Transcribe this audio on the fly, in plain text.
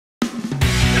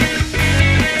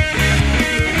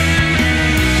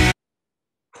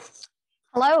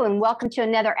Hello, and welcome to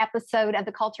another episode of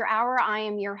the Culture Hour. I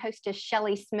am your hostess,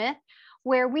 Shelley Smith,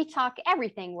 where we talk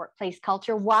everything workplace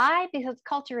culture. Why? Because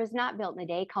culture is not built in a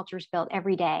day. Culture is built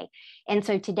every day. And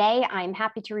so today I'm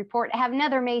happy to report I have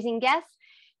another amazing guest,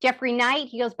 Jeffrey Knight.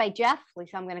 He goes by Jeff, at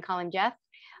least I'm going to call him Jeff.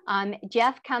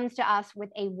 Jeff comes to us with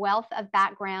a wealth of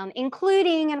background,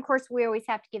 including, and of course, we always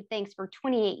have to give thanks for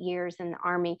 28 years in the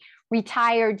Army,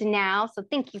 retired now. So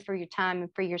thank you for your time and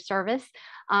for your service.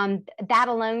 That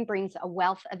alone brings a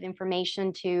wealth of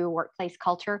information to workplace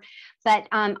culture. But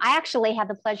I actually had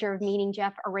the pleasure of meeting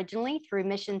Jeff originally through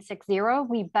Mission 60.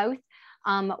 We both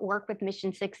work with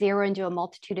Mission 60 and do a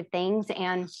multitude of things.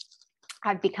 And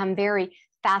I've become very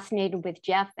fascinated with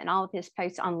Jeff and all of his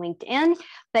posts on LinkedIn.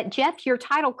 But Jeff, your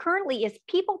title currently is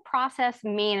People Process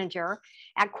Manager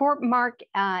at Core-Mark.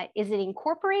 Is it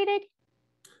Incorporated?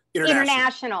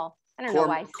 International. I don't know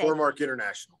why I say Core-Mark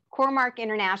International. Core-Mark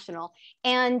International.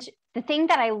 And the thing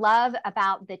that I love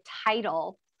about the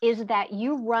title is that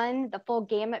you run the full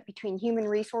gamut between human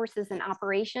resources and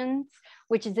operations,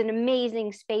 which is an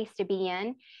amazing space to be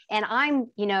in. And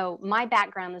my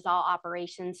background is all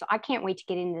operations, so I can't wait to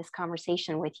get into this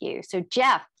conversation with you. So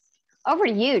Jeff, over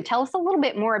to you. Tell us a little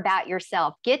bit more about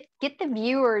yourself. Get the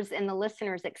viewers and the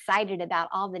listeners excited about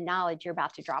all the knowledge you're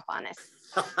about to drop on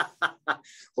us.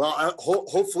 Well,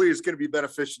 hopefully it's going to be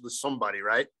beneficial to somebody,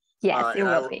 right? Yes, it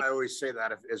will be. I always say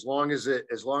that as long as it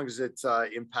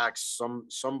impacts some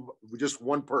just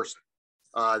one person,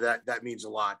 that means a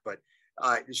lot. But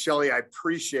Shelley, I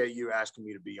appreciate you asking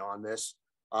me to be on this.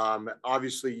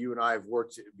 Obviously, you and I have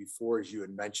worked before, as you had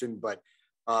mentioned. But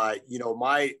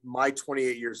my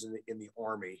 28 years in the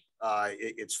Army,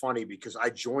 it's funny because I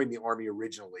joined the Army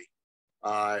originally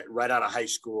right out of high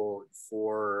school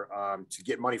to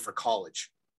get money for college.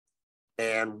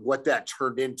 And what that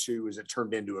turned into is it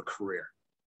turned into a career,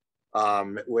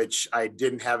 which I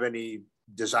didn't have any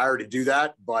desire to do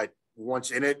that. But once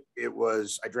in it,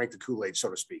 I drank the Kool-Aid, so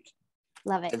to speak.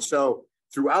 Love it. And so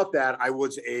throughout that, I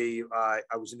was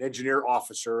an engineer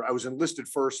officer. I was enlisted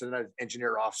first and then an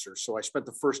engineer officer. So I spent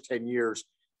the first 10 years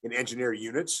in engineer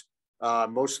units,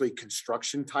 mostly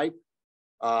construction type.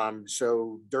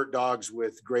 So dirt dogs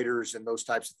with graders and those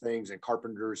types of things, and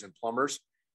carpenters and plumbers.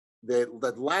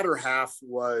 The latter half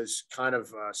was kind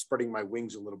of spreading my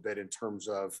wings a little bit in terms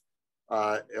of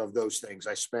those things.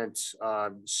 I spent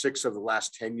 6 of the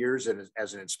last 10 years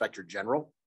as an inspector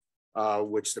general,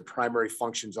 which the primary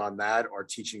functions on that are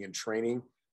teaching and training,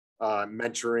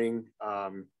 mentoring,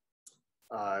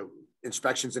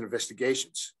 inspections and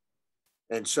investigations.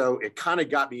 And so it kind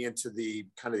of got me into the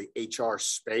HR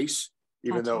space,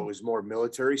 even though it was more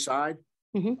military side.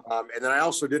 Mm-hmm. And then I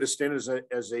also did a stint as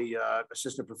a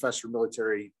assistant professor of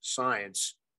military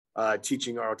science,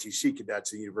 teaching ROTC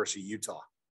cadets at the University of Utah.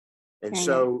 And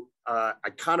so I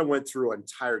kind of went through an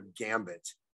entire gambit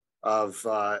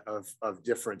of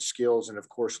different skills, and of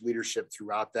course leadership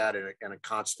throughout that, and a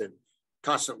constant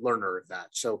learner of that.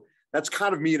 So that's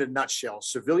kind of me in a nutshell.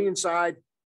 Civilian side,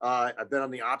 I've been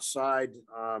on the ops side,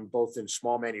 both in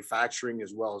small manufacturing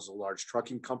as well as a large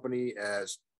trucking company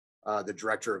as the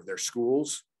director of their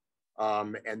schools,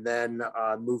 and then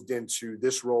moved into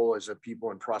this role as a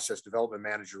people and process development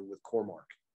manager with Core-Mark.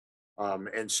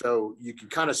 And so you can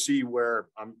kind of see where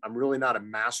I'm really not a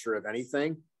master of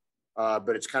anything,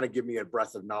 but it's kind of given me a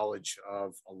breadth of knowledge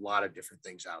of a lot of different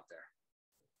things out there.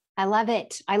 I love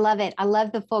it. I love it. I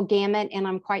love the full gamut, and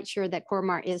I'm quite sure that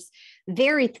Core-Mark is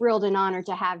very thrilled and honored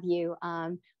to have you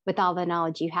with all the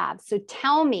knowledge you have. So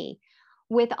tell me,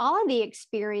 with all of the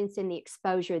experience and the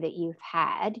exposure that you've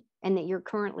had and that you're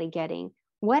currently getting,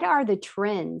 what are the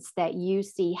trends that you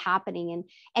see happening,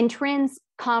 and trends,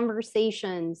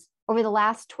 conversations over the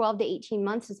last 12 to 18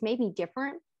 months is maybe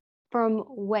different from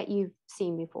what you've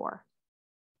seen before?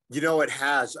 It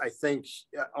has. I think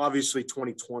obviously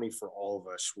 2020 for all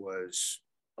of us was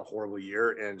a horrible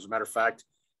year. And as a matter of fact,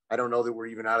 I don't know that we're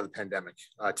even out of the pandemic.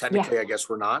 Technically, I guess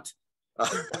we're not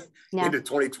into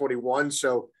 2021.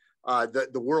 So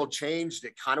the world changed.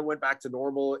 It kind of went back to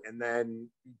normal, and then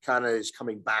kind of is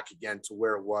coming back again to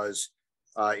where it was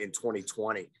in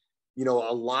 2020. A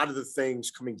lot of the things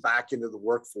coming back into the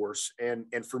workforce, and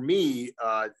for me,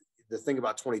 the thing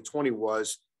about 2020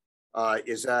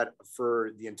 is that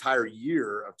for the entire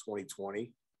year of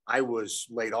 2020, I was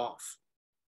laid off.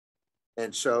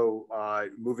 And so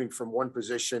moving from one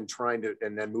position,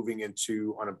 and then moving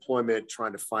into unemployment,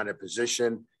 trying to find a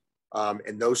position,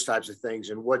 and those types of things.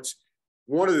 And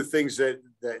one of the things that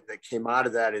came out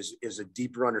of that is a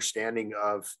deeper understanding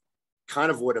of kind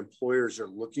of what employers are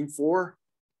looking for,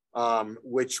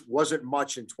 which wasn't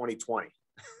much in 2020.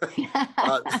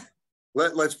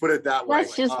 Let's put it that way.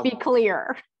 Let's just be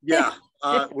clear. Yeah.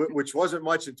 which wasn't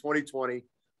much in 2020.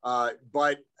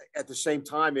 But at the same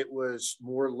time, it was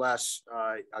more or less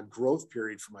a growth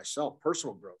period for myself,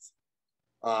 personal growth.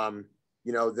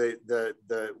 You know,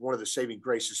 the one of the saving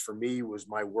graces for me was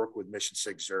my work with Mission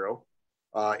 60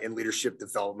 in leadership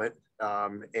development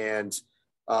and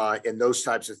those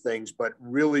types of things. But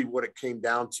really what it came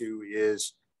down to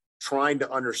is trying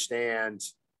to understand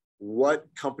what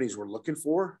companies were looking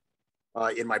for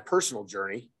in my personal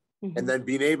journey, and then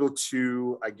being able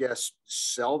to, I guess,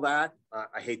 sell that.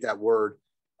 I hate that word,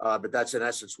 but that's in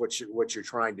essence what you're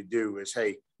trying to do is,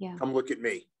 hey, come look at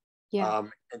me.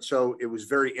 And so it was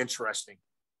very interesting.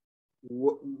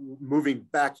 Moving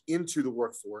back into the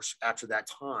workforce after that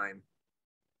time,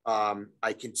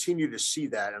 I continue to see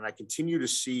that, and I continue to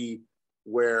see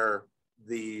where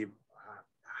the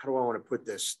how do I want to put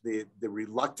this? The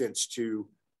reluctance to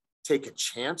take a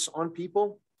chance on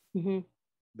people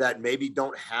that maybe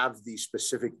don't have the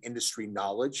specific industry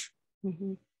knowledge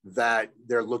that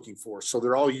they're looking for. So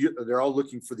they're all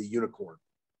looking for the unicorn,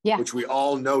 which we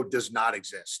all know does not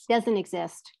exist. Doesn't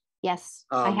exist. Yes,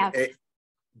 I have.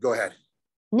 Go ahead.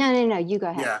 No, you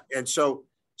go ahead. Yeah, and so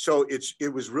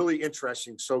it was really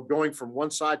interesting. So going from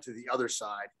one side to the other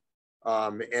side,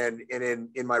 and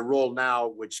in my role now,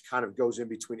 which kind of goes in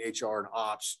between HR and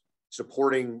ops,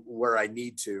 supporting where I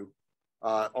need to,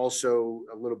 also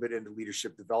a little bit into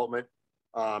leadership development.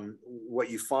 What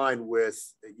you find with,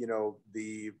 you know,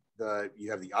 you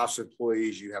have the office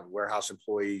employees, you have warehouse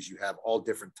employees, you have all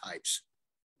different types.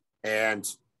 And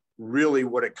really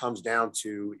what it comes down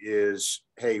to is,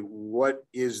 hey, what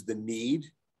is the need?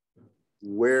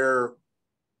 What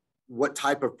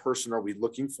type of person are we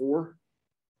looking for?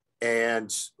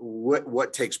 And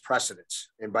what takes precedence?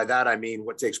 And by that, I mean,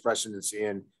 what takes precedence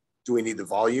in, do we need the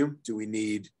volume? Do we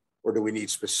need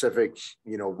specific,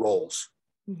 you know, roles?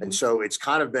 And so it's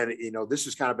kind of been, you know, this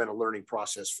has kind of been a learning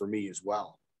process for me as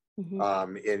well,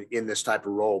 in this type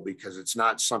of role, because it's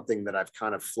not something that I've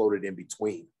kind of floated in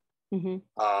between.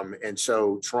 And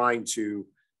so trying to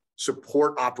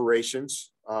support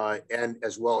operations and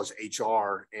as well as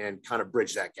HR and kind of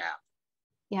bridge that gap.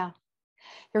 Yeah.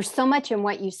 There's so much in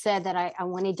what you said that I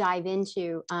want to dive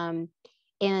into.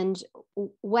 And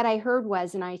what I heard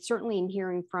was, and I certainly am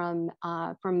hearing from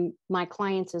my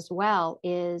clients as well,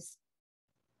 is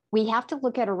we have to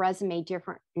look at a resume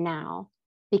different now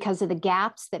because of the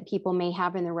gaps that people may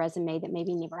have in their resume that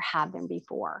maybe never had them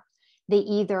before. They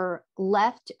either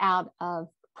left out of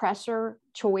pressure,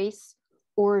 choice,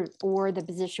 or the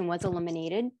position was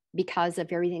eliminated because of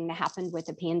everything that happened with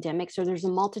the pandemic. So there's a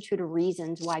multitude of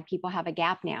reasons why people have a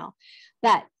gap now.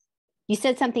 But you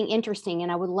said something interesting,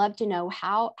 and I would love to know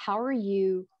how are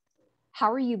you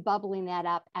bubbling that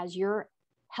up as you're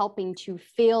helping to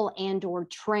fill and or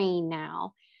train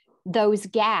now those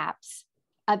gaps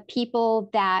of people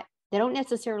that they don't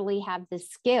necessarily have the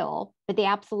skill, but they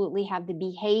absolutely have the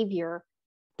behavior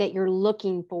that you're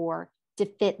looking for to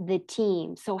fit the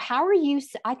team. So how are you,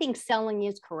 I think selling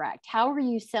is correct. How are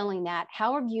you selling that?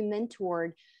 How have you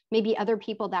mentored maybe other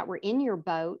people that were in your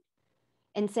boat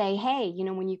and say, hey, you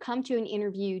know, when you come to an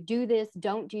interview, do this,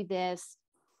 don't do this,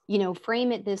 you know,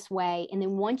 frame it this way. And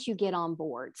then once you get on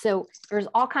board, so there's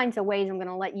all kinds of ways. I'm going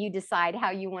to let you decide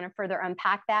how you want to further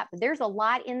unpack that. But there's a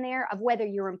lot in there of whether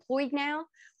you're employed now,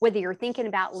 whether you're thinking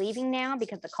about leaving now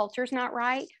because the culture's not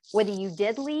right, whether you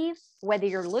did leave, whether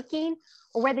you're looking,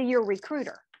 or whether you're a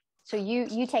recruiter. So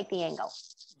you take the angle.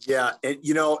 Yeah. And,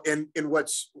 you know, and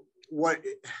with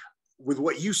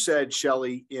what you said,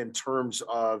 Shelley, in terms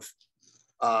of,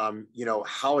 you know,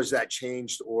 how has that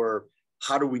changed, or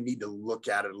how do we need to look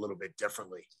at it a little bit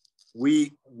differently?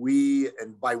 We,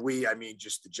 and by we, I mean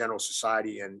just the general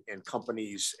society and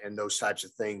companies and those types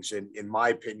of things. And in my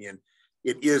opinion,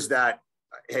 it is that,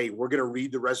 hey, we're going to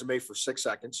read the resume for 6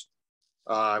 seconds,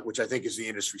 which I think is the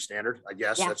industry standard. I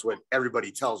guess that's what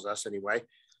everybody tells us anyway.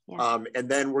 Yeah. And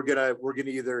then we're gonna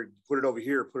either put it over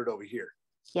here or put it over here.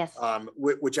 Yes.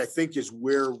 Which I think is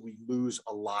where we lose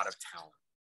a lot of talent.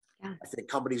 Yeah. I think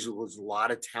companies lose a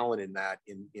lot of talent in that,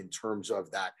 in terms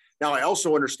of that. Now, I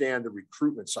also understand the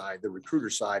recruitment side, the recruiter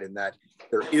side, in that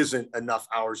there isn't enough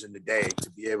hours in the day to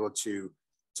be able to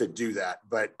do that.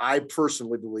 But I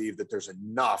personally believe that there's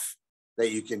enough that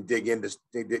you can dig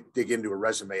into a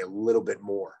resume a little bit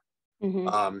more.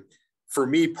 For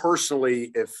me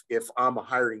personally, if I'm a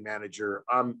hiring manager,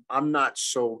 I'm not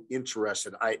so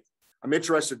interested. I'm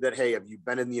interested that, hey, have you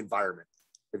been in the environment?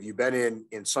 Have you been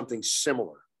in something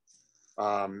similar?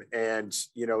 And,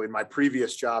 you know, in my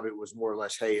previous job, it was more or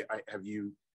less, hey, have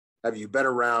you been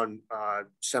around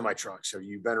semi trucks? Have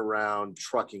you been around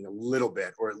trucking a little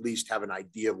bit, or at least have an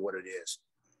idea of what it is?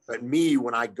 But me,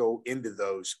 when I go into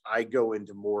those, I go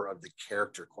into more of the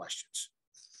character questions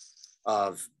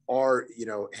of,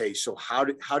 hey, so how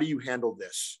do you handle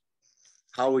this?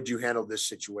 How would you handle this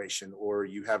situation? Or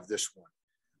you have this one,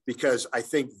 because I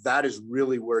think that is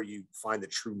really where you find the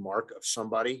true mark of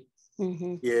somebody.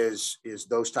 Mm-hmm. is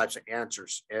those types of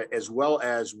answers, as well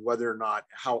as whether or not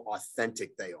how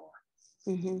authentic they are.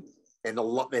 Mm-hmm.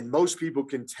 And most people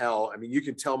can tell. I mean, you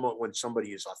can tell when somebody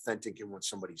is authentic and when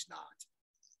somebody's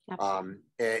not.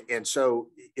 And so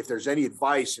if there's any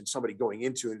advice in somebody going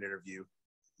into an interview,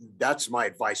 that's my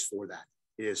advice for that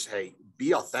is, hey,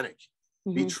 be authentic,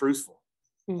 mm-hmm. be truthful.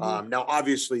 Mm-hmm. Now,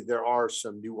 obviously, there are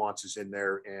some nuances in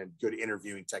there and good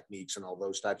interviewing techniques and all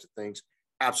those types of things.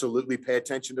 Absolutely pay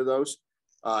attention to those.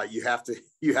 You have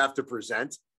to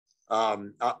present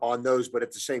on those, but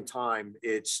at the same time,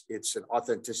 it's an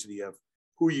authenticity of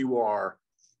who you are,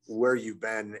 where you've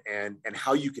been, and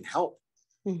how you can help.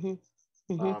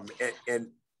 Mm-hmm. Mm-hmm. And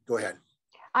go ahead.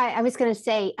 I was going to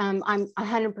say, I'm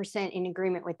 100% in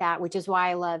agreement with that, which is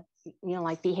why I love,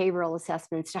 like behavioral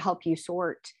assessments to help you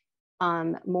sort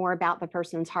more about the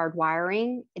person's hard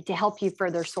wiring to help you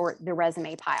further sort the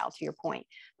resume pile, to your point.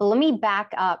 But let me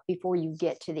back up before you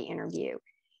get to the interview.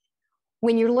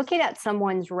 When you're looking at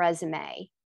someone's resume,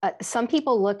 some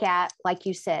people look at, like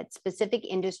you said, specific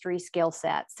industry skill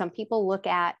sets. Some people look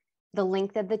at the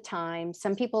length of the time.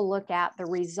 Some people look at the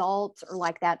results, or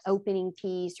like that opening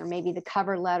piece, or maybe the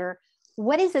cover letter.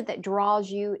 What is it that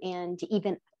draws you in to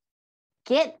even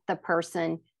get the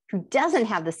person who doesn't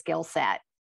have the skill set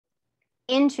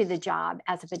into the job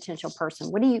as a potential person?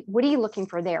 What are you looking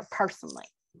for there personally?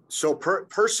 So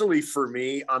personally for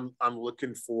me, I'm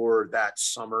looking for that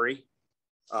summary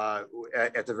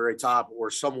at the very top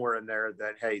or somewhere in there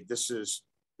that, hey, this is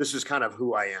kind of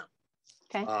who I am.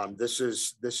 Okay. This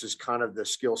is kind of the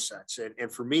skill sets.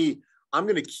 And for me, I'm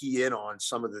going to key in on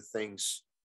some of the things,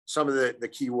 some of the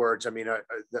keywords. I mean,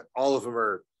 all of them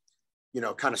are,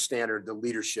 kind of standard, the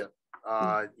leadership,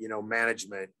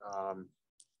 management,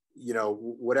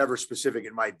 whatever specific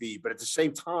it might be. But at the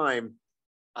same time,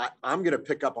 I'm going to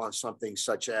pick up on something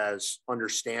such as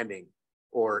understanding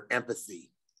or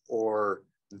empathy or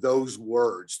those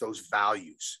words, those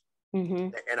values. Mm-hmm.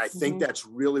 And I think mm-hmm. that's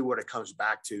really what it comes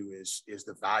back to is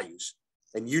the values.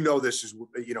 And this is,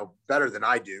 better than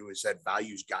I do, is that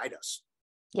values guide us.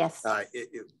 Yes.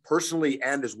 Personally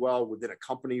and as well within a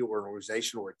company or an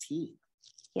organization or a team.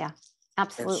 Yeah,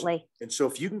 absolutely. And so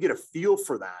if you can get a feel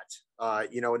for that,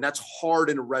 and that's hard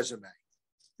in a resume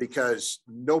because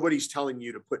nobody's telling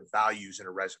you to put values in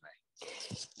a resume.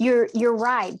 You're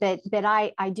right, but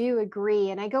I do agree,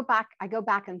 and I go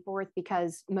back and forth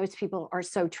because most people are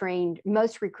so trained.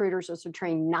 Most recruiters are so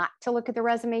trained not to look at the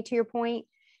resume, to your point.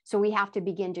 So we have to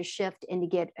begin to shift and to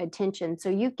get attention. So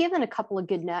you've given a couple of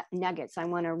good nuggets. I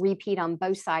want to repeat on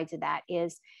both sides of that.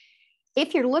 Is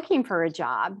if you're looking for a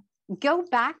job, go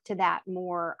back to that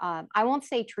more. I won't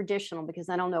say traditional because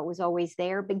I don't know it was always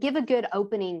there, but give a good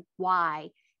opening why.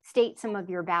 State some of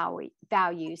your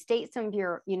values, state some of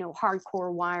your,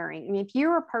 hardcore wiring. I mean, if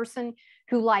you're a person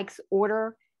who likes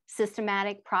order,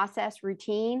 systematic process,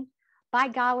 routine, by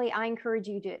golly, I encourage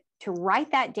you to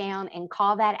write that down and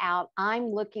call that out. I'm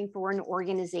looking for an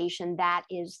organization that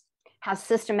has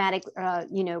systematic,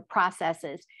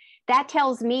 processes. That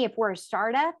tells me if we're a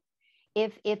startup,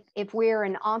 if we're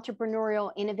an entrepreneurial,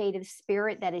 innovative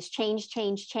spirit that is change,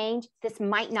 this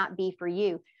might not be for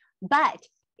you. But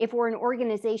if we're an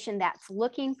organization that's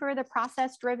looking for the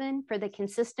process driven, for the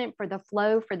consistent, for the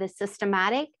flow, for the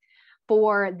systematic,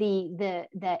 for the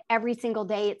every single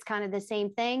day, it's kind of the same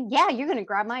thing. Yeah, you're going to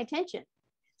grab my attention.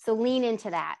 So lean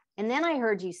into that. And then I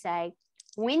heard you say,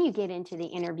 when you get into the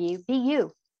interview, be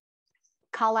you.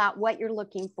 Call out what you're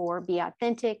looking for. Be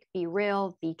authentic, be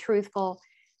real, be truthful.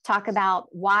 Talk about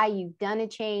why you've done a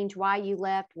change, why you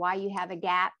left, why you have a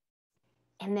gap.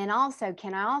 And then also,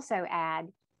 can I also add,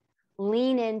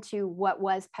 lean into what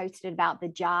was posted about the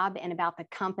job and about the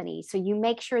company. So you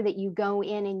make sure that you go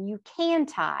in and you can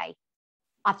tie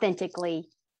authentically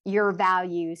your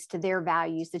values to their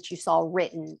values that you saw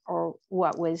written or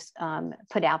what was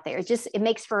put out there. It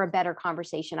makes for a better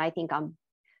conversation, I think,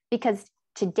 because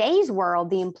today's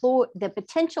world, the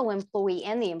potential employee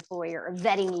and the employer are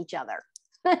vetting each other.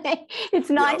 It's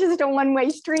not just a one-way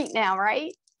street now,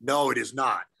 right? No, it is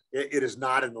not. It is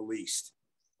not in the least.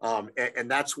 And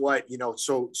that's what,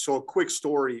 so a quick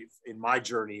story in my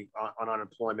journey on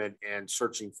unemployment and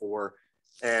searching for,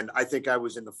 and I think I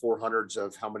was in the 400s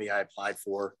of how many I applied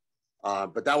for.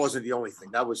 But that wasn't the only thing.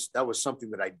 That was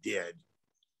something that I did,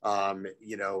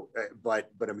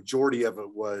 but a majority of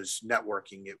it was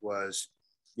networking. It was,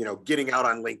 getting out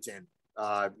on LinkedIn,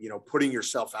 putting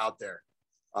yourself out there,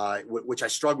 which I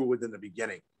struggled with in the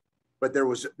beginning. But there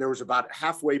was about a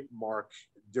halfway mark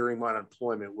during my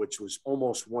unemployment, which was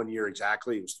almost 1 year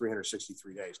exactly. It was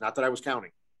 363 days. Not that I was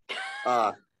counting.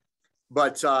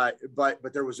 But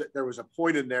there was a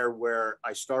point in there where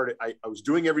I was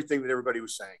doing everything that everybody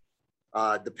was saying.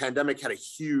 The pandemic had a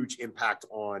huge impact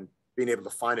on being able to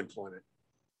find employment.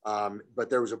 But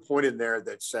there was a point in there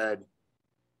that said,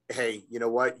 hey, you know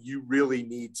what? You really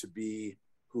need to be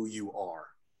who you are.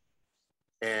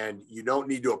 And you don't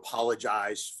need to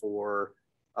apologize for,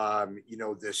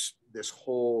 this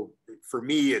whole, for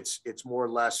me, it's more or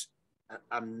less,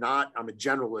 I'm a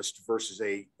generalist versus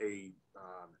a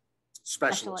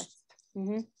specialist.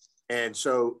 Mm-hmm. And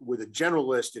so with a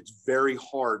generalist, it's very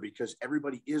hard because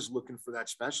everybody is looking for that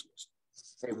specialist.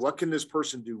 Hey, what can this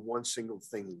person do one single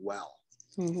thing well?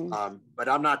 Mm-hmm. But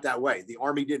I'm not that way. The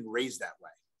Army didn't raise that way.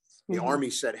 The mm-hmm. Army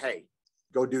said, hey,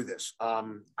 go do this.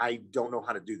 I don't know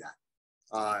how to do that.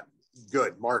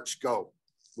 Good, march, go.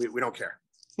 We don't care.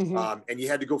 Mm-hmm. And you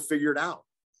had to go figure it out.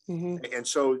 Mm-hmm. And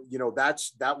so,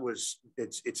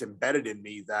 it's embedded in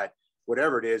me that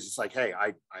whatever it is, it's like, hey,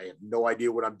 I have no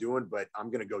idea what I'm doing, but I'm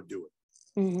going to go do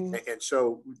it. Mm-hmm. And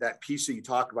so that piece that you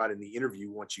talk about in the interview,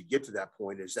 once you get to that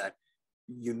point, is that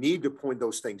you need to point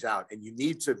those things out, and you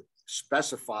need to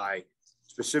specify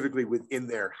specifically within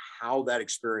there how that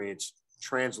experience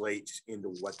translates into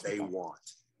what they want.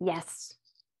 Yes.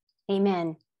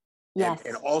 Amen. Yes.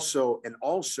 And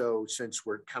also, since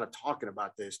we're kind of talking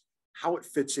about this, how it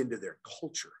fits into their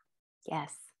culture.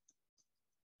 Yes.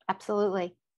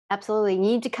 Absolutely. Absolutely. You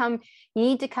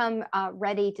need to come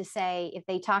ready to say, if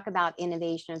they talk about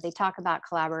innovation, if they talk about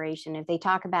collaboration, if they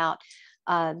talk about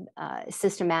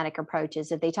systematic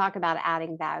approaches, if they talk about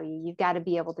adding value, you've got to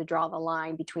be able to draw the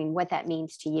line between what that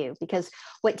means to you, because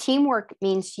what teamwork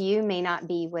means to you may not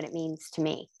be what it means to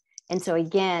me. And so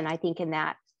again, I think in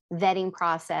that vetting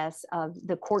process of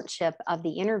the courtship of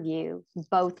the interview,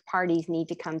 both parties need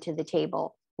to come to the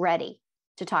table ready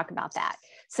to talk about that.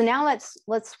 So now let's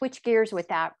switch gears with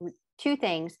that. Two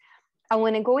things. I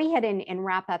want to go ahead and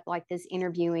wrap up like this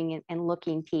interviewing and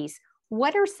looking piece.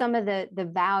 What are some of the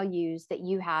values that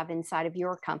you have inside of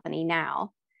your company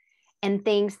now, and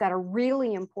things that are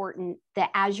really important that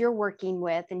as you're working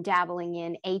with and dabbling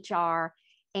in HR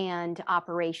and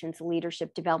operations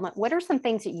leadership development, what are some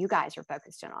things that you guys are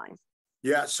focused in on?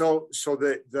 Yeah, so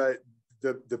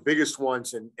the biggest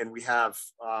ones, and we have,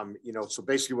 so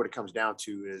basically what it comes down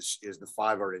to is the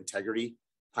 5 are integrity,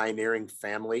 pioneering,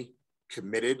 family,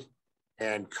 committed,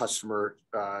 and customer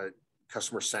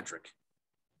centric.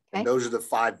 Okay. And those are the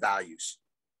 5 values.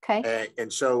 Okay.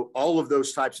 And so all of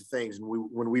those types of things, and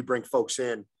when we bring folks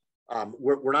in,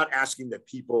 we're not asking that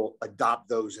people adopt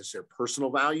those as their personal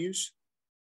values.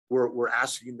 We're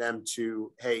asking them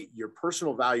to, hey, your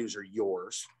personal values are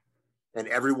yours, and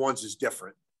everyone's is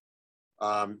different.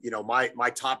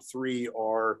 My top 3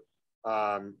 are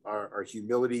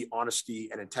humility, honesty,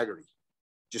 and integrity.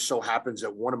 Just so happens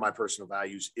that one of my personal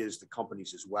values is the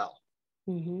company's as well.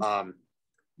 Mm-hmm.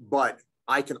 But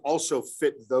I can also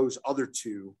fit those other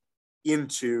 2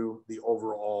 into the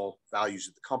overall values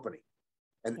of the company.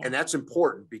 And that's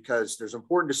important, because there's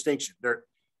important distinction.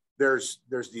 There's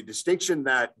the distinction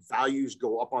that values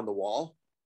go up on the wall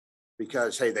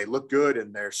because, hey, they look good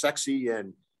and they're sexy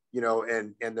and,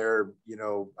 and they're,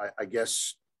 I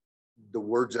guess the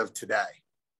words of today.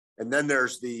 And then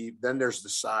there's the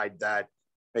side that,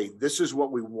 hey, this is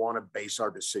what we want to base our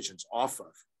decisions off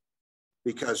of.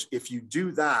 Because if you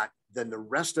do that, then the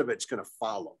rest of it's going to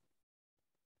follow.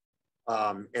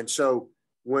 And so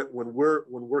when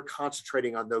we're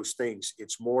concentrating on those things,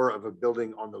 it's more of a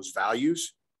building on those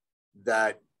values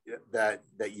that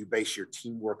you base your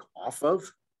teamwork off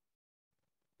of,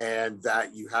 and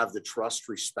that you have the trust,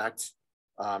 respect,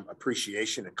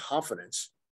 appreciation, and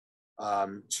confidence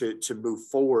to move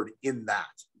forward in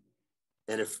that.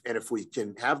 And if we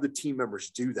can have the team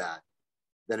members do that,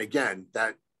 then again,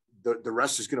 that the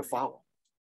rest is going to follow.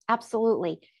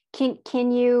 Absolutely.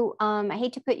 Can you, I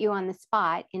hate to put you on the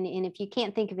spot, and if you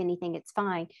can't think of anything, it's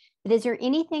fine. But is there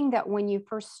anything that when you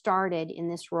first started in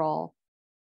this role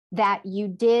that you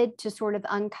did to sort of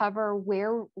uncover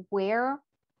where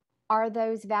are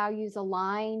those values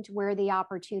aligned? Where are the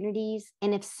opportunities?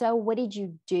 And if so, what did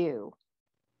you do?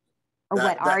 Or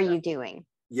what are you doing?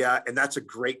 Yeah, and that's a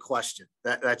great question.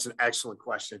 That's an excellent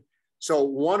question. So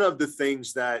one of the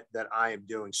things that I am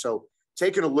doing, so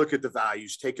taking a look at the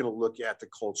values, taking a look at the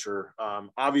culture,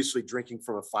 obviously drinking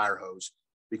from a fire hose,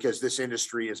 because this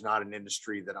industry is not an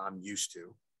industry that I'm used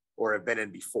to or have been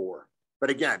in before. But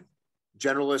again,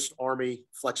 generalist, Army,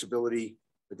 flexibility,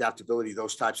 adaptability,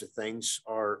 those types of things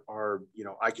are are,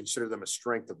 I consider them a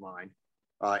strength of mine,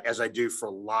 as I do for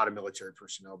a lot of military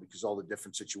personnel, because all the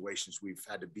different situations we've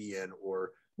had to be in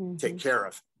or take care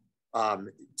of.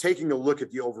 Taking a look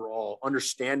at the overall,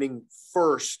 understanding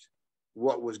first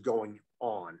what was going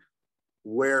on,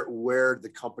 where the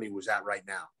company was at right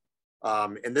now.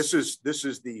 And this is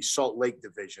the Salt Lake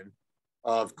division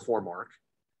of Cormark.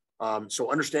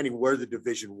 So understanding where the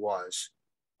division was,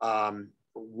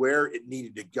 where it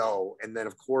needed to go. And then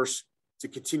of course, to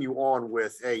continue on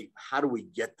with, hey, how do we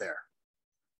get there?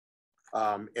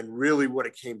 And really what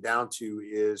it came down to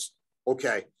is,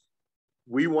 okay,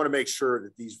 we want to make sure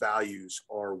that these values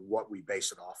are what we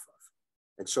base it off of.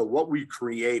 And so what we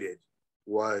created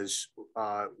was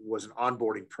an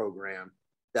onboarding program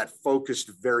that focused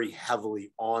very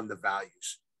heavily on the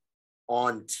values,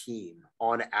 on team,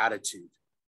 on attitude,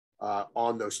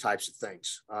 on those types of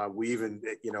things. We even,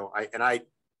 I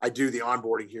do the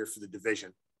onboarding here for the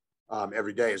division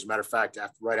every day. As a matter of fact,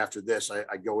 right after this,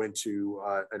 I go into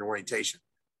an orientation.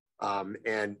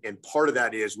 And part of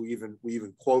that is we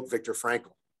even quote Viktor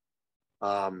Frankl,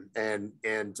 and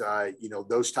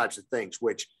those types of things,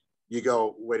 which you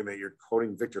go, wait a minute, you're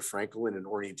quoting Viktor Frankl in an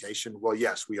orientation? Well,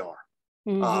 yes, we are.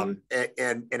 And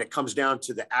it comes down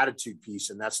to the attitude piece.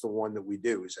 And that's the one that we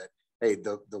do, is that, hey,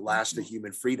 the last of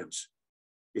human freedoms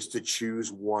is to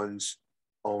choose one's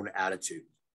own attitude.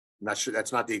 I'm not sure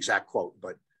that's not the exact quote,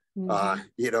 but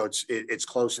it's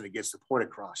close and it gets the point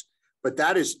across. But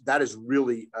that is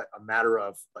really a matter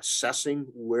of assessing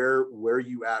where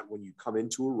you at when you come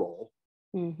into a role,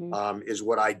 is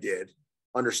what I did.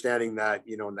 Understanding that,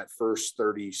 in that first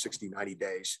 30, 60, 90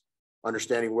 days,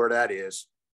 understanding where that is,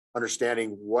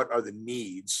 understanding what are the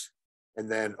needs,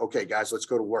 and then, okay, guys, let's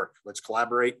go to work. Let's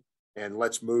collaborate and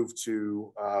let's move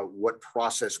to what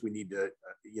process we need to,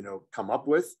 come up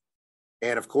with.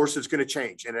 And of course, it's going to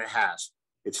change, and it has.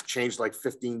 It's changed like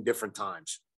 15 different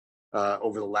times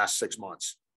over the last 6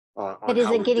 months on how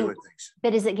we're doing things.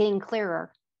 But is it getting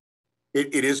clearer?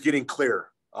 It is getting clearer.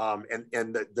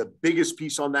 And the biggest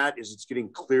piece on that is it's getting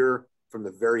clear from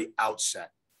the very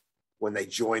outset when they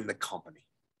join the company.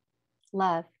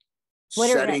 Love.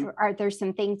 Are there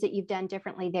some things that you've done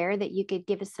differently there that you could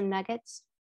give us some nuggets?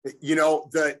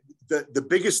 The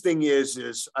biggest thing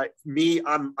is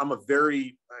I'm a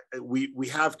very, we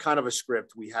have kind of a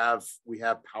script. We have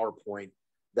PowerPoint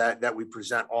that we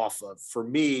present off of. For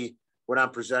me, when I'm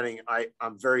presenting,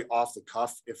 I'm very off the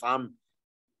cuff. If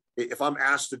I'm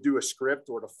asked to do a script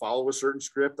or to follow a certain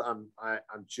script, I'm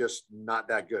just not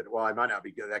that good. Well, I might not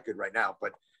be that good right now,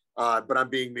 but I'm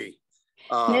being me.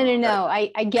 No.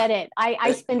 I get it.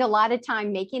 I spend a lot of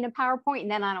time making a PowerPoint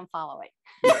and then I don't follow it.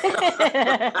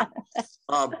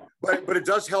 But it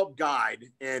does help guide.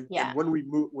 And when we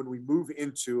move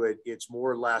into it, it's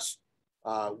more or less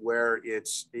where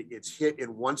it's hit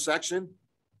in one section,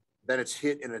 then it's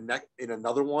hit in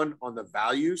another one on the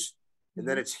values, and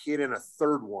then it's hit in a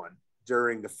third one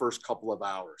during the first couple of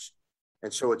hours.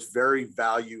 And so it's very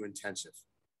value intensive.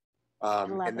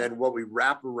 And then what we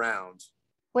wrap around.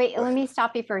 Wait, let me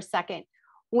stop you for a second.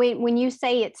 When you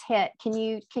say it's hit, can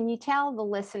you tell the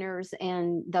listeners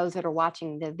and those that are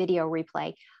watching the video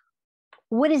replay,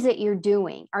 what is it you're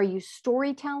doing? Are you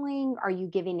storytelling? Are you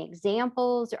giving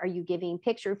examples? Are you giving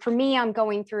pictures? For me, I'm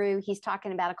going through, he's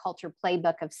talking about a culture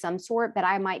playbook of some sort, but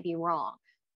I might be wrong.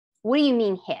 What do you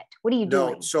mean hit? What are you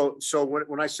doing? No, so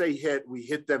when I say hit, we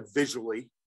hit them visually,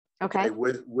 okay,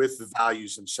 with the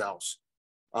values themselves.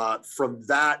 From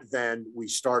that, then we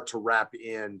start to wrap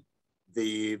in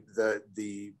the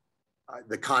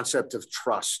concept of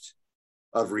trust,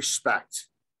 of respect,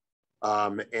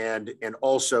 and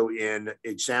also in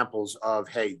examples of,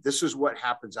 hey, this is what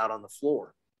happens out on the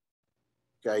floor.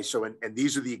 Okay, so and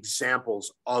these are the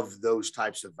examples of those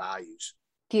types of values.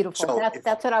 Beautiful. So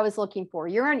that's what I was looking for.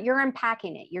 You're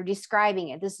unpacking it. You're describing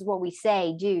it. This is what we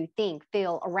say, do, think,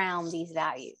 feel around these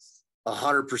values.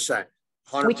 100%.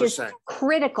 100%. Which is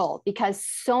critical, because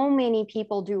so many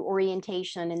people do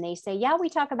orientation and they say, yeah, we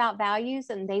talk about values,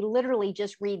 and they literally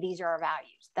just read, these are our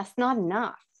values. That's not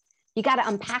enough. You got to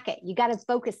unpack it. You got to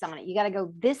focus on it. You got to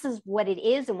go, this is what it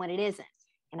is and what it isn't.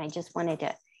 And I just wanted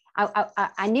to,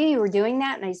 I knew you were doing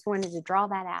that, and I just wanted to draw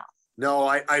that out. No,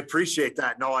 I appreciate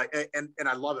that. No, and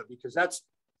I love it,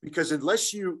 because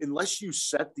unless you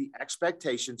set the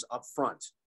expectations up front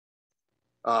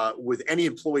with any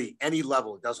employee, any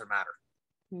level, it doesn't matter.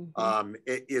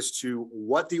 It is to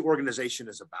what the organization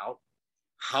is about,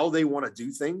 how they want to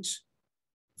do things,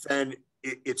 then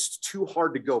it's too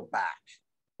hard to go back.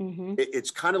 It's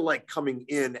kind of like coming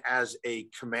in as a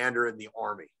commander in the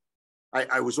Army.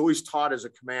 I was always taught as a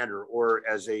commander or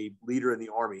as a leader in the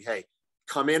Army, hey,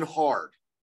 come in hard,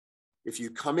 if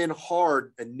you come in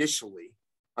hard initially,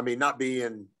 I mean, not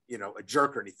being, a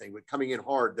jerk or anything, but coming in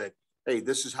hard that, hey,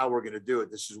 this is how we're going to do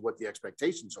it. This is what the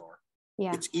expectations are.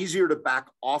 Yeah. It's easier to back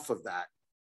off of that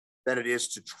than it is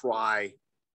to try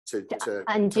to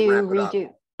undo, to redo.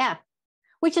 Yeah.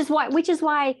 Which is why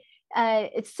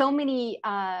it's so many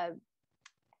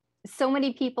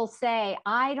people say,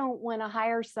 I don't want to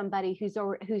hire somebody who's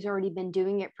already been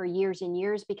doing it for years and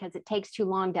years because it takes too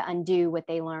long to undo what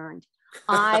they learned.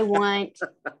 I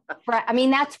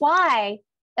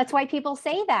that's why people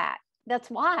say that. That's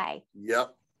why.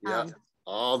 Yep.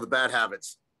 All the bad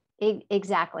habits.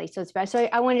 Exactly. So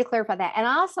I wanted to clarify that. And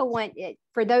I also want it,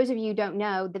 for those of you who don't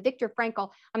know, the Viktor Frankl,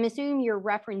 I'm assuming you're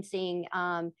referencing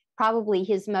probably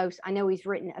his most, I know he's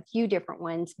written a few different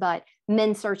ones, but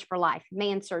Man's Search for Life is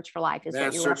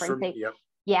what you're referencing. Yep.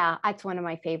 Yeah, that's one of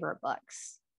my favorite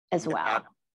books as well.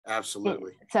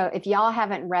 Absolutely. So if y'all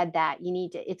haven't read that, you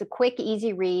need to. It's a quick,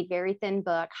 easy read, very thin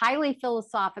book, highly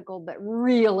philosophical, but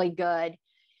really good.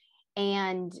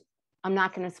 And I'm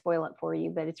not going to spoil it for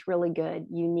you, but it's really good.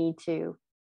 You need to.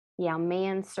 Yeah,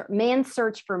 Man's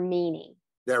Search for Meaning.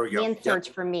 There we go. Man's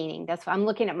Search for Meaning. That's what I'm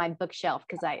looking at my bookshelf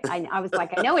because I was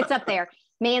like, I know it's up there.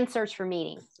 Man's Search for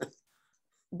Meaning.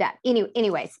 That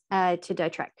anyways, to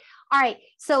detract. All right.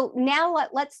 So now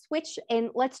let's switch and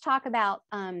let's talk about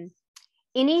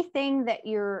anything that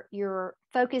you're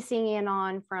focusing in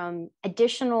on from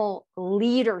additional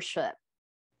leadership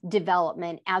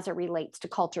development as it relates to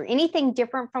culture. Anything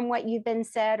different from what you've been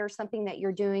said or something that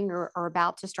you're doing or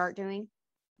about to start doing?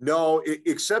 No,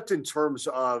 except in terms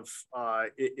of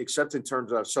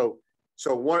so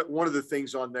one of the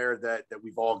things on there that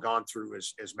we've all gone through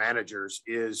as managers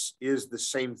is the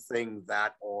same thing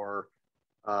that our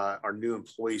new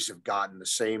employees have gotten, the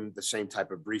same type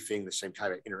of briefing, the same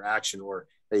type of interaction, or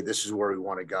hey, this is where we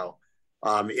want to go.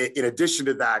 In addition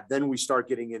to that, then we start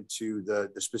getting into the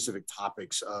specific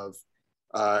topics of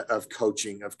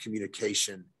coaching, of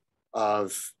communication,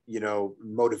 of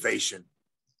motivation,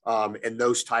 and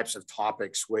those types of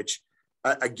topics. Which,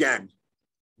 again,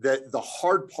 the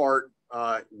hard part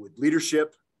with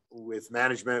leadership, with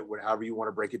management, however you want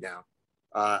to break it down.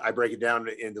 I break it down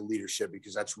into leadership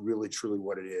because that's really truly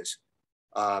what it is.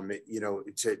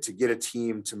 To get a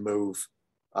team to move,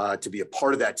 to be a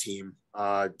part of that team,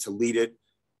 to lead it.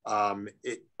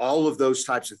 All of those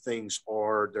types of things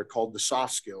they're called the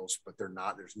soft skills, but they're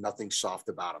not. There's nothing soft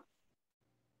about them.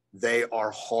 They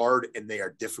are hard and they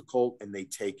are difficult and they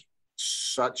take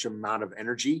such amount of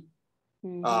energy.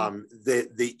 Mm-hmm.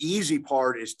 The easy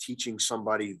part is teaching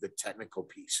somebody the technical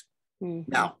piece. Mm-hmm.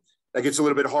 Now, that gets a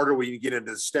little bit harder when you get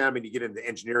into STEM and you get into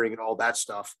engineering and all that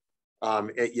stuff.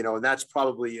 And that's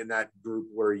probably in that group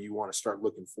where you want to start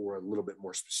looking for a little bit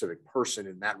more specific person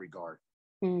in that regard.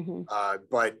 Mm-hmm.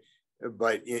 But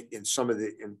in some of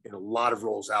in a lot of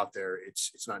roles out there,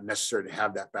 it's not necessary to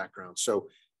have that background. So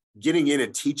getting in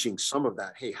and teaching some of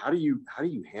that, hey, how do you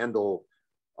handle,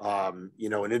 an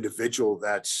individual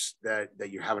that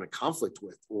you're having a conflict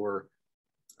with, or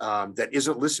that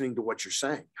isn't listening to what you're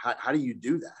saying? How do you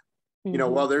do that?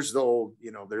 Mm-hmm. Well, there's the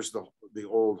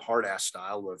old hard ass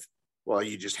style of, well,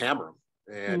 you just hammer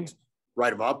them and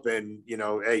write them up and,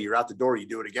 hey, you're out the door, you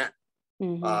do it again.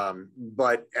 Mm-hmm.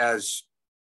 But as,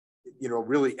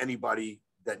 really anybody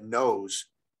that knows,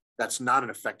 that's not an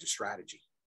effective strategy.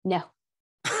 No.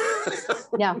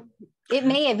 No. It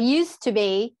may have used to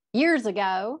be years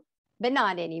ago, but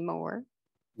not anymore.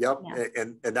 Yep. Yeah.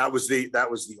 And that was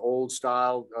the old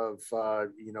style of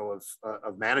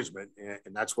management.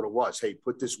 And that's what it was. Hey,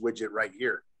 put this widget right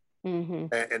here. Mm-hmm.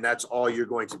 And that's all you're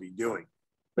going to be doing.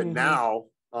 But mm-hmm. now,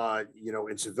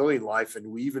 in civilian life, and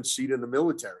we even see it in the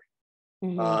military,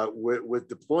 mm-hmm. with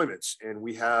deployments, and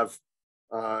we have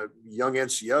young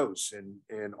NCOs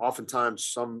and oftentimes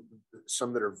some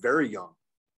that are very young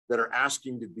that are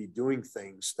asking to be doing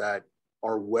things that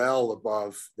are well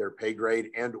above their pay grade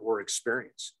and or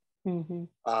experience. Mm-hmm.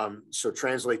 So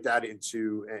translate that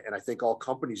into, and I think all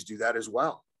companies do that as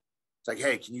well. It's like,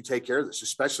 hey, can you take care of this,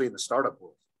 especially in the startup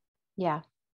world? Yeah.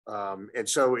 And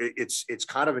so it's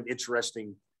kind of an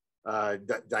interesting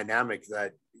dynamic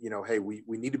that, hey, we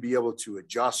need to be able to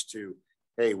adjust to,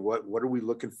 hey, what are we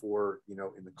looking for,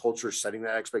 in the culture, setting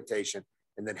that expectation,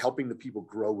 and then helping the people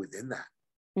grow within that.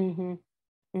 Mm-hmm.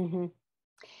 Mm-hmm.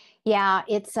 Yeah,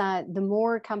 it's the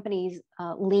more companies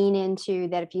lean into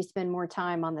that, if you spend more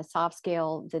time on the soft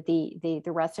skill, that the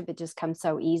rest of it just comes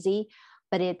so easy.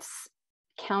 But it's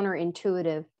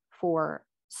counterintuitive for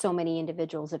so many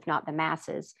individuals, if not the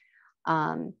masses,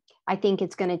 I think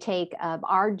it's going to take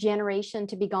our generation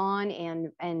to be gone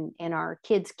and our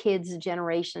kids'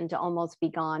 generation to almost be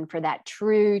gone for that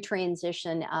true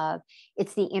transition of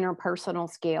it's the interpersonal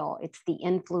skill, it's the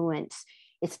influence,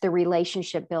 it's the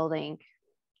relationship building.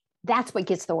 That's what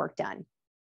gets the work done.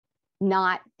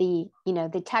 Not the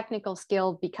technical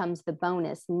skill becomes the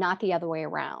bonus, not the other way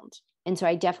around. And so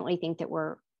I definitely think that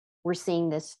we're seeing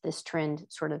this trend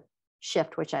sort of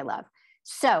shift, which I love.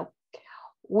 So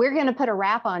we're going to put a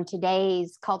wrap on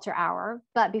today's Culture Hour.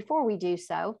 But before we do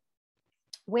so,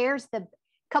 where's the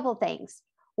couple of things?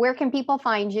 Where can people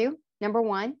find you? Number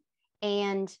one.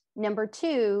 And number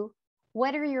two,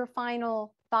 what are your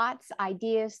final thoughts,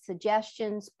 ideas,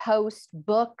 suggestions, posts,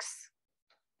 books?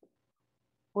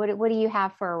 What do you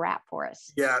have for a wrap for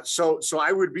us? Yeah, so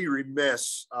I would be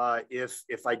remiss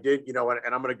if I did, and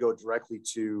I'm going to go directly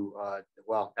to,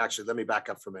 well, actually, let me back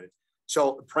up for a minute.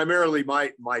 So primarily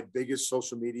my biggest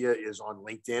social media is on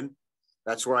LinkedIn.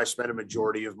 That's where I spend a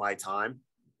majority of my time.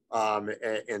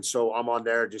 And so I'm on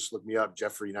there. Just look me up,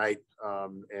 Jeffrey Knight,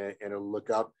 and it'll look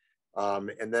up.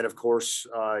 And then, of course,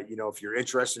 if you're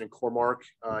interested in CoreMark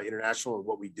International and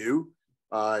what we do,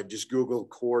 just Google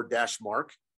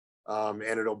Core-Mark. And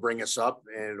it'll bring us up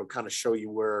and it'll kind of show you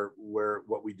where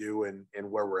what we do and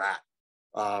where we're at.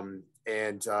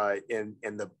 And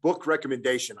the book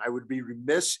recommendation, I would be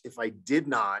remiss if I did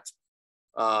not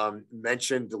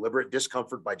mention Deliberate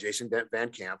Discomfort by Jason Van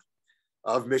Camp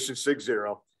of Mission 60.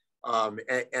 And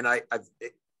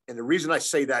the reason I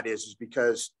say that is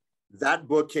because that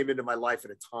book came into my life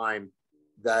at a time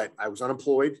that I was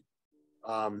unemployed,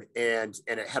 and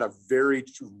it had a very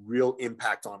real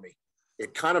impact on me.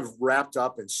 It kind of wrapped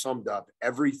up and summed up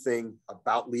everything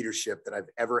about leadership that I've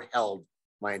ever held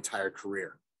my entire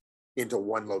career into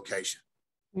one location.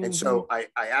 Mm-hmm. And so I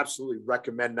absolutely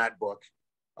recommend that book.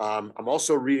 I'm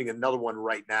also reading another one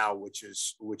right now, which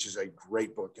is a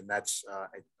great book. And that's,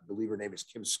 I believe her name is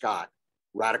Kim Scott,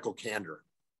 Radical Candor.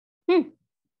 And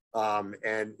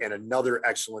another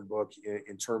excellent book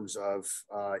in terms of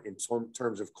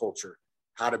culture,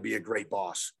 how to be a great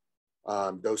boss,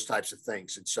 those types of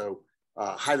things. And so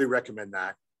highly recommend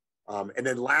that. And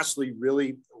then lastly,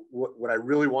 really, what I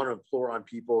really want to implore on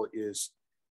people is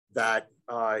that,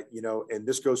 and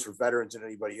this goes for veterans and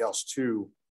anybody else too,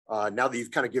 now that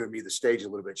you've kind of given me the stage a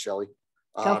little bit, Shelley,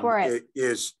 go for it.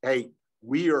 Hey,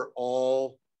 we are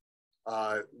all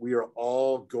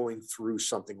going through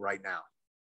something right now.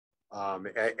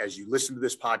 As you listen to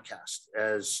this podcast,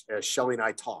 as Shelley and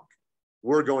I talk,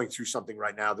 we're going through something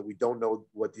right now that we don't know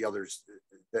what the others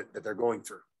that they're going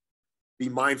through. Be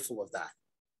mindful of that.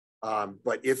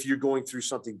 But if you're going through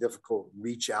something difficult,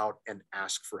 reach out and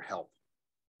ask for help.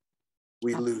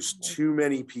 We lose too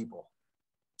many people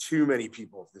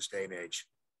this day and age.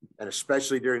 And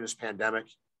especially during this pandemic,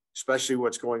 especially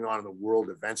what's going on in the world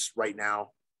events right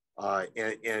now.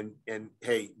 And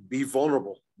hey, be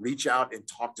vulnerable, reach out and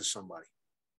talk to somebody.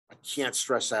 I can't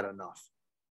stress that enough.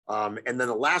 And then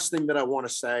the last thing that I want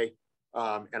to say,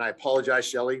 and I apologize,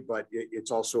 Shelley, but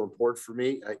it's also important for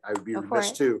me. I would be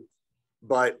remiss too.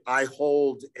 But I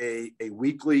hold a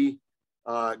weekly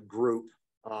group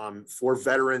for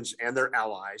veterans and their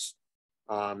allies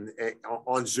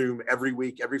on Zoom every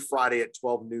week, every Friday at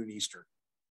 12 noon Eastern.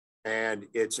 And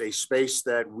it's a space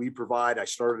that we provide. I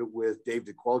started with Dave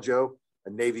DeQueljo, a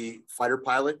Navy fighter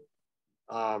pilot,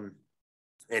 and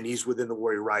he's within the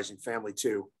Warrior Rising family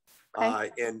too.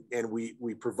 Okay. And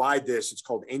we provide this. It's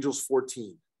called Angels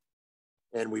 14,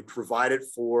 and we provide it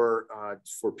for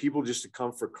people just to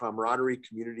come for camaraderie,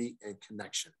 community, and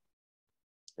connection.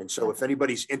 And so, if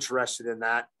anybody's interested in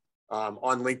that,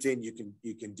 on LinkedIn, you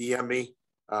can DM me.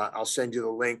 I'll send you the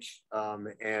link.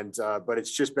 But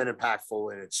it's just been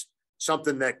impactful, and it's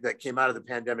something that came out of the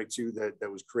pandemic too.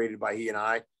 That was created by he and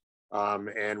I,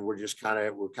 and we're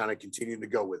kind of continuing to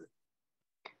go with it.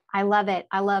 I love it.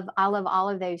 I love all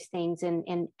of those things,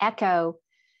 and echo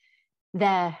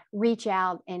the reach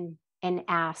out and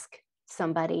ask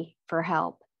somebody for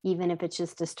help, even if it's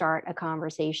just to start a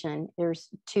conversation.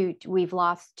 We've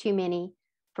lost too many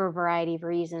for a variety of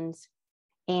reasons,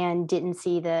 and didn't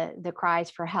see the cries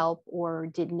for help, or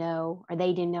they didn't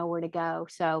know where to go.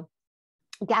 So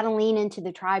you got to lean into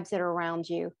the tribes that are around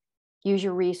you, use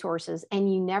your resources,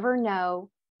 and you never know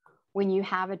when you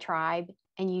have a tribe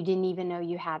and you didn't even know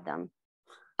you had them.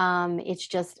 It's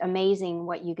just amazing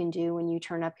what you can do when you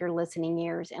turn up your listening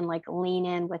ears and lean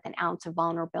in with an ounce of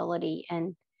vulnerability.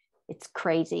 And it's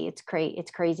crazy. It's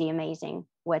crazy amazing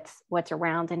what's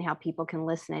around and how people can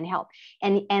listen and help.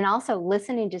 And also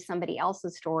listening to somebody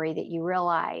else's story that you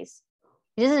realize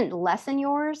it doesn't lessen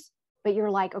yours, but you're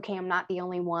like, okay, I'm not the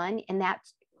only one. And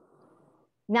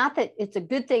not that it's a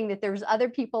good thing that there's other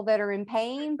people that are in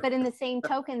pain, but in the same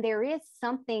token, there is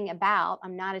something about,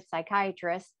 I'm not a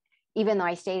psychiatrist, even though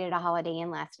I stayed at a Holiday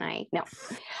Inn last night. No,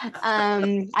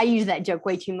 I use that joke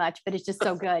way too much, but it's just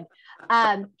so good.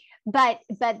 But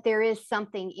there is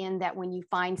something in that when you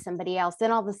find somebody else,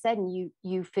 then all of a sudden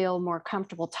you feel more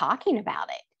comfortable talking about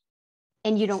it.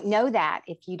 And you don't know that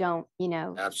if you don't,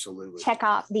 absolutely check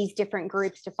out these different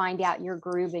groups to find out your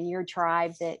groove and your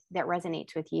tribe that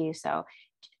resonates with you. So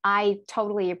I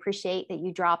totally appreciate that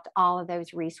you dropped all of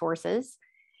those resources.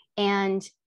 And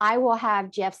I will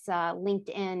have Jeff's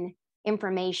LinkedIn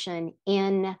information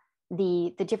in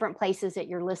the different places that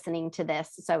you're listening to this.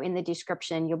 So in the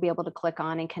description, you'll be able to click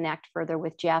on and connect further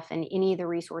with Jeff and any of the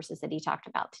resources that he talked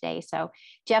about today. So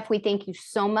Jeff, we thank you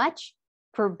so much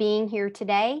for being here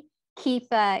today. Keep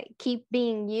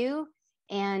being you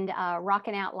and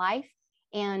rocking out life.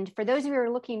 And for those of you who are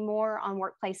looking more on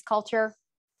workplace culture,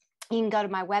 you can go to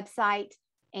my website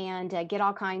and get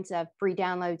all kinds of free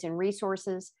downloads and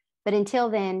resources. But until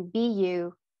then, be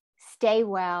you, stay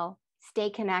well, stay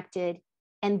connected,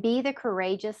 and be the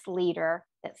courageous leader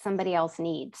that somebody else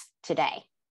needs today.